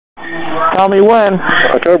Tell me when.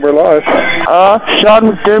 Okay, we're live.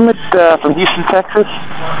 Sean McDermott from Houston, Texas.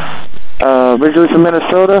 Originally from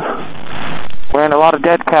Minnesota. Wearing a lot of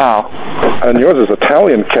dead cow. And yours is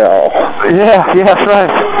Italian cow. Yeah, that's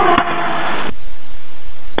right.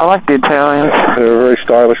 I like the Italians. They're very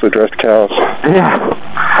stylishly dressed cows. Yeah.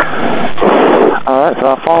 Alright, so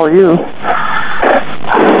I'll follow you.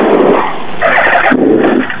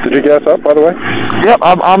 Did you gas up, by the way? Yep,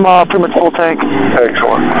 I'm pretty much full tank.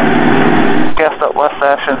 Excellent. Gassed up West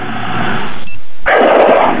Session.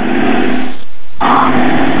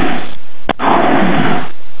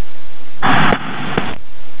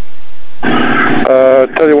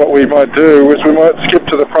 Tell you what we might do is we might skip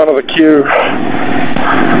to the front of the queue.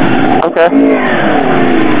 Okay.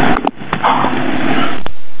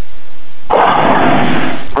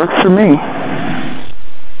 Works for me.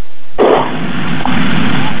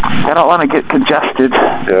 I don't want to get congested.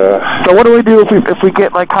 Yeah. So what do we do if we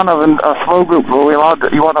get like kind of a slow group? Are we allowed to,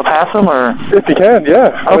 you want to pass them or? If you can,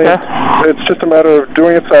 yeah. Okay. I mean, it's just a matter of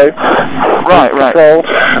doing it safe. Right. Controlled.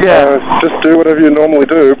 Yeah. Just do whatever you normally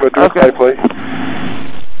do, but do it safely.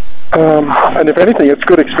 And if anything, it's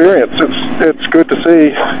good experience. It's good to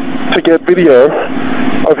see, to get video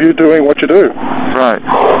of you doing what you do. Right.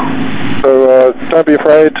 So don't be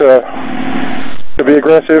afraid to be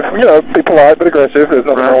aggressive. You know, be polite but aggressive. There's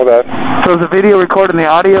nothing wrong with that. So is the video recording the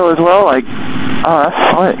audio as well? Like, oh, that's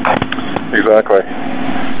slick. Exactly.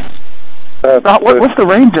 What's the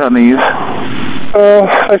range on these?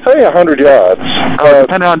 They say 100 yards.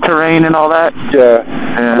 Depending on terrain and all that? Yeah.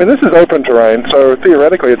 I mean, this is open terrain, so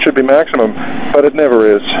theoretically it should be maximum, but it never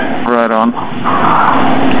is. Right on.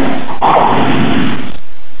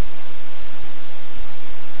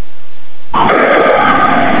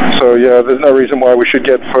 So yeah, there's no reason why we should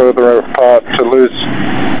get further apart to lose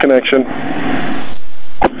connection.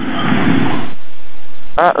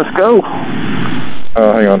 Alright, let's go.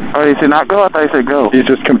 Oh, hang on. Oh, you said not go? I thought you said go. He's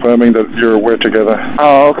just confirming that we're together.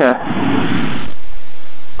 Oh, okay.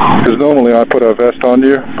 Because normally I put a vest on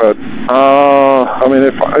you, but I mean,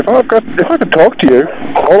 if I can talk to you,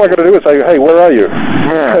 all I got to do is say, "Hey, where are you?"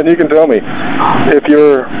 Yeah. And you can tell me if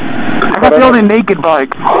you're. I got the only naked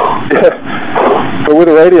bike. Yeah. But with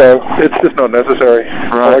the radio, it's just not necessary.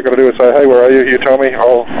 Right. All I got to do is say, "Hey, where are you?" You tell me,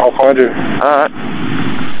 I'll find you. All right.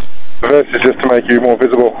 The vest is just to make you more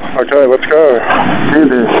visible. Okay, let's go. Do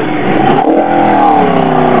this.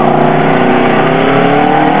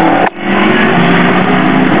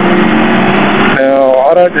 Now,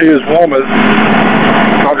 I don't use warmers.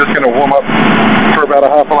 I'm just going to warm up for about a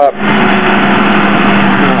half a lap.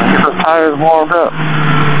 Get those tires warmed up.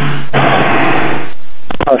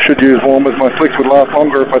 I should use warmers. My slicks would last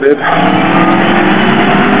longer if I did.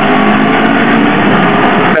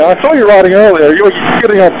 Now, I saw you riding earlier. You were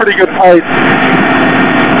getting a pretty good pace.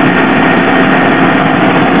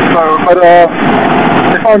 So, but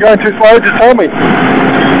if I'm going too slow, just tell me.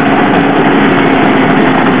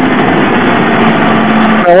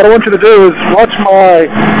 Now, what I want you to do is watch my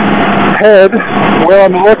head where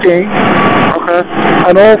I'm looking,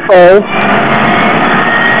 and also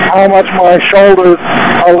how much my shoulders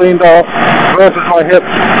are leaned off versus my hips.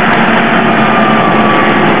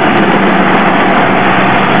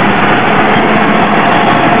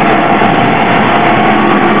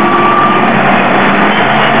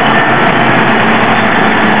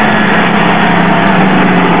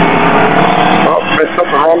 Oh, messed up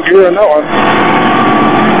the wrong gear in that one.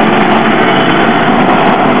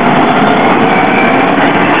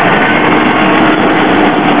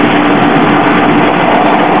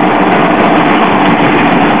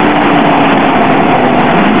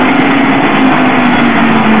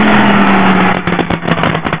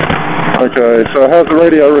 Okay, so how's the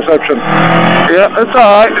radio reception? Yeah, it's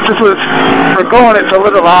alright. It's just we're going, it's a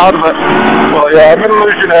little loud, but... Well, yeah, I'm going to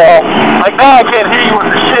lose you now. Like, now I can't hear you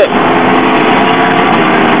with the shit.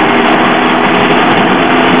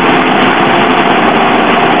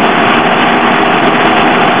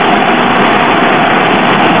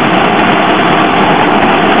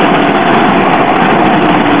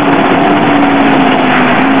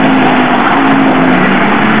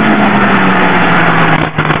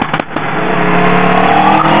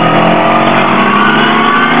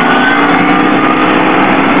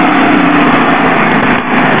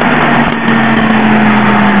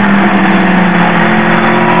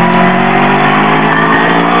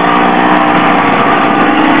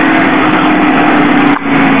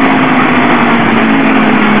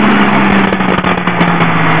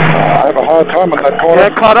 Time on that corner. Yeah,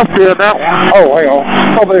 caught up there, that one. Oh, hang on.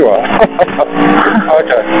 Oh, there you are.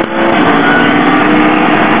 Okay.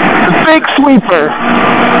 The big sweeper.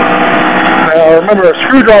 Now remember, a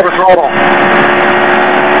screwdriver throttle.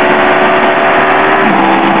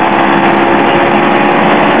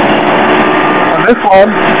 And this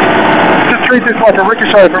one, just treat this like a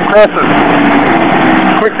ricochet from crosses.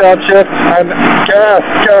 Quick downshift and gas,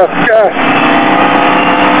 gas, gas.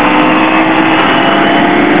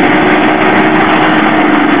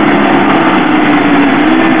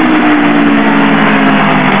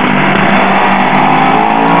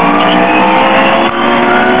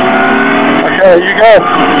 There you go.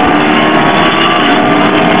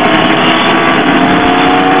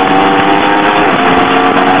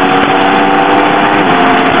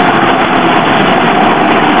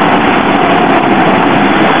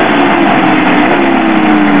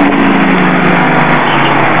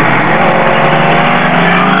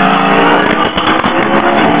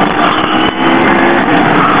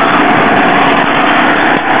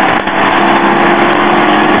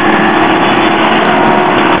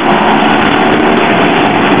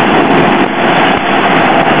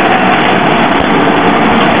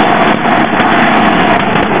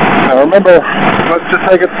 Remember, let's just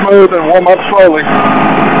take it smooth and warm up slowly.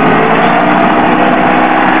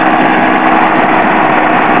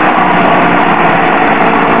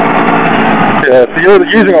 Yeah, so you're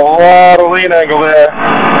using a lot of lean angle there.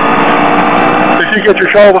 If you get your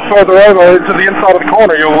shoulders further over into the inside of the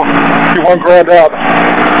corner, you won't grind out.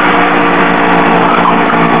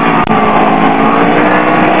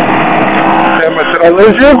 Damn it, did I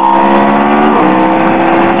lose you?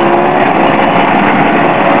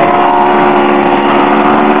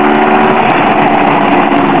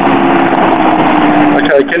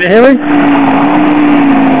 Can you hear me?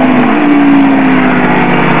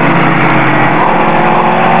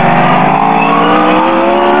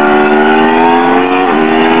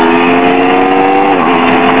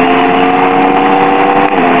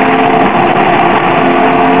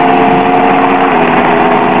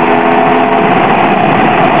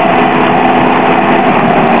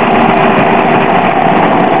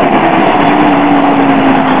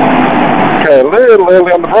 Okay, a little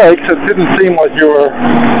early on the brakes. It didn't seem like you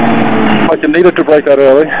needed to brake that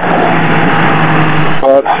early,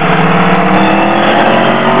 but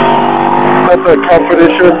that's a comfort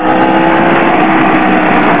issue.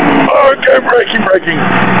 Okay, braking.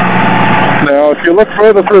 Now, if you look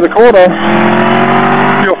further through the corner,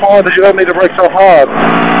 you'll find that you don't need to brake so hard.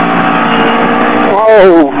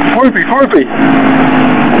 Whoa, swoopy.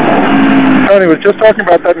 Tony was just talking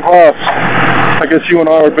about that in class. I guess you and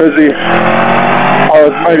I were busy. I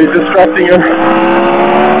was maybe distracting you.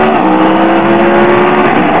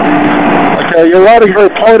 Okay, you're riding very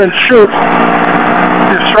point and shoot.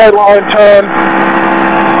 Your straight line turn.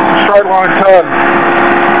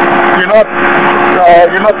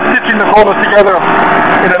 You're not stitching the corners together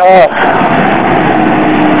in an arc.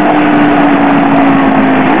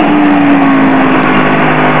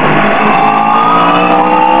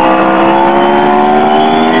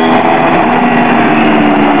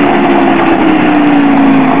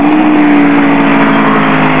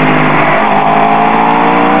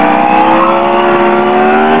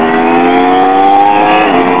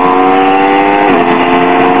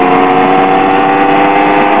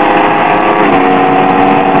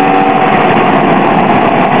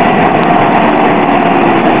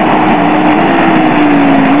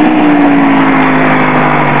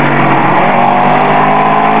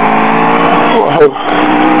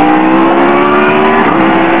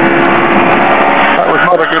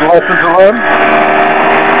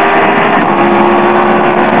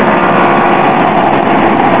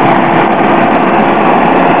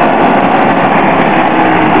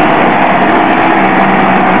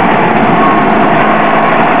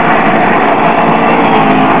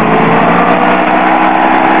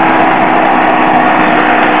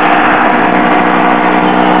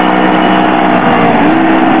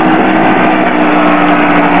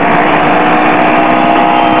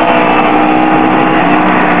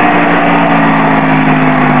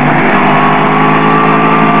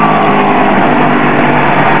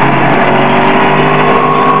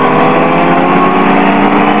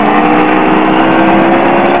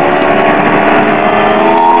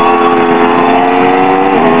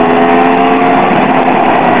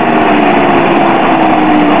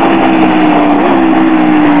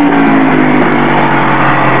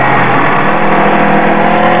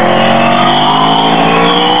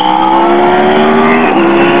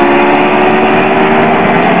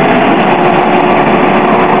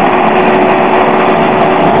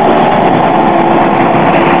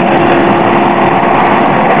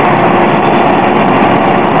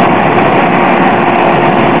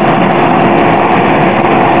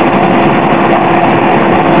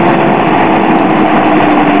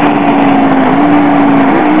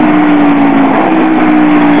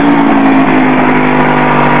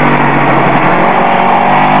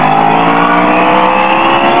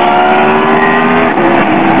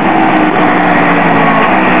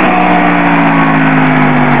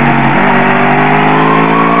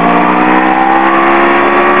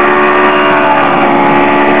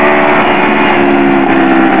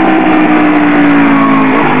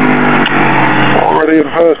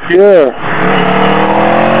 gear.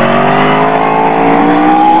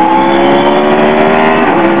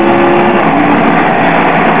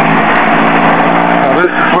 Now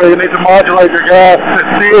this is where you need to modulate your gas to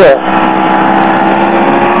steer.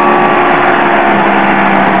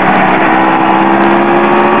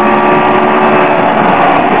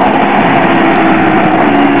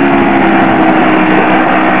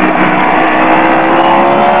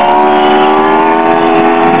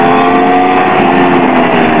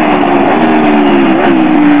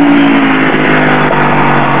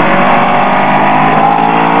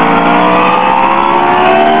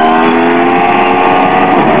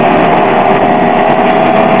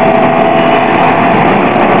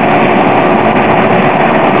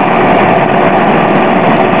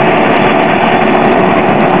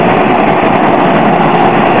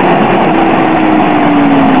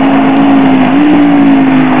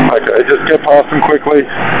 Just get past him quickly.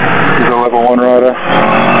 He's a level 1 rider.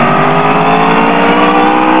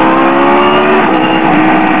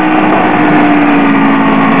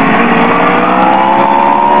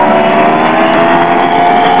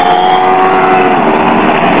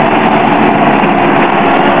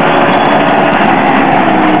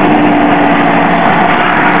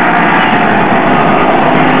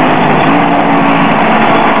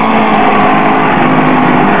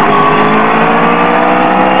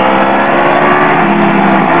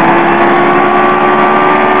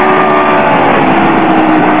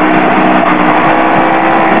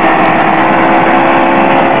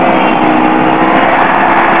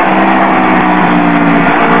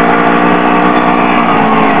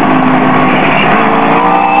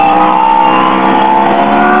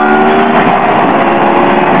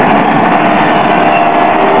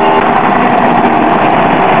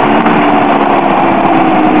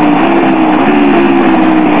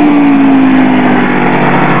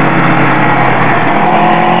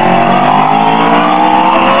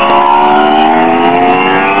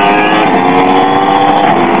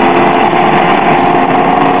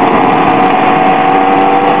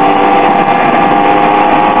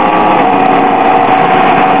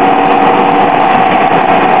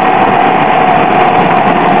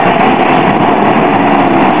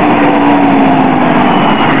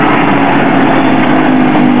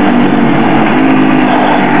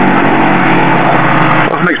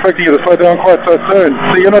 Expecting you to slow down quite so soon.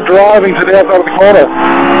 So you're not driving to the outside of the corner.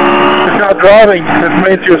 If you're not driving, it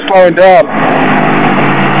means you're slowing down.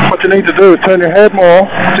 What you need to do is turn your head more.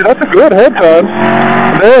 See, that's a good head turn.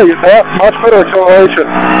 There, that's much better acceleration.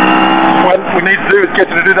 What we need to do is get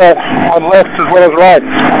you to do that on left as well as right.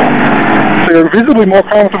 So you're visibly more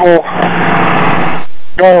comfortable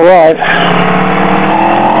going right.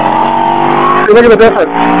 See, look at the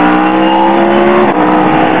difference.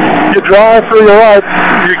 You drive through your right,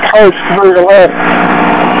 you coast through your left.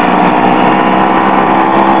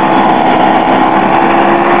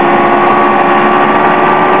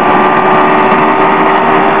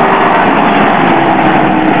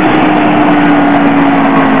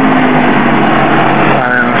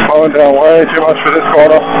 And slowing down way too much for this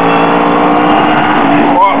corner.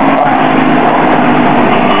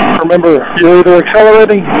 Remember, you're either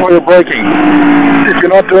accelerating or you're braking. If you're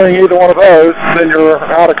not doing either one of those, then you're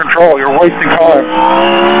out of control. You're wasting time.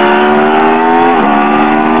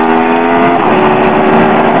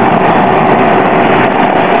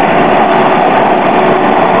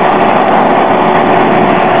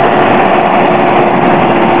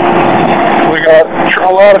 We got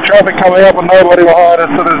a lot of traffic coming up and nobody behind us,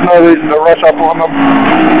 so there's no reason to rush up on them.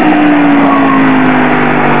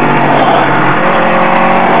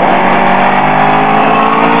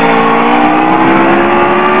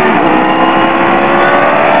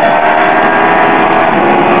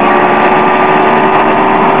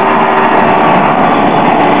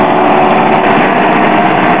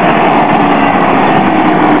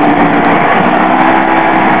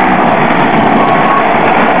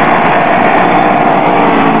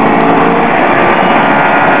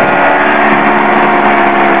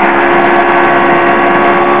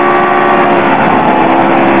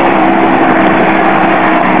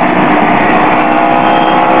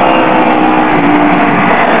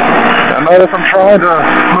 Notice I'm trying to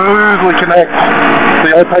smoothly connect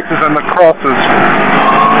the apexes and the crosses,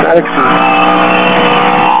 the X's.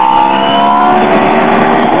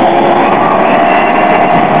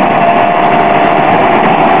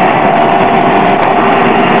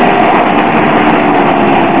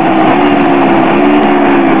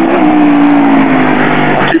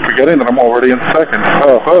 I keep forgetting that I'm already in second.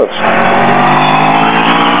 First.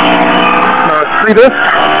 Now, see this?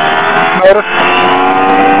 Notice?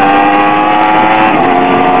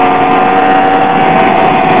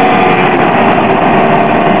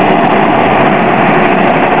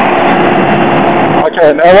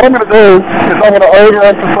 Okay, now what I'm going to do is I'm going to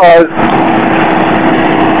overemphasize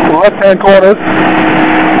the left-hand corners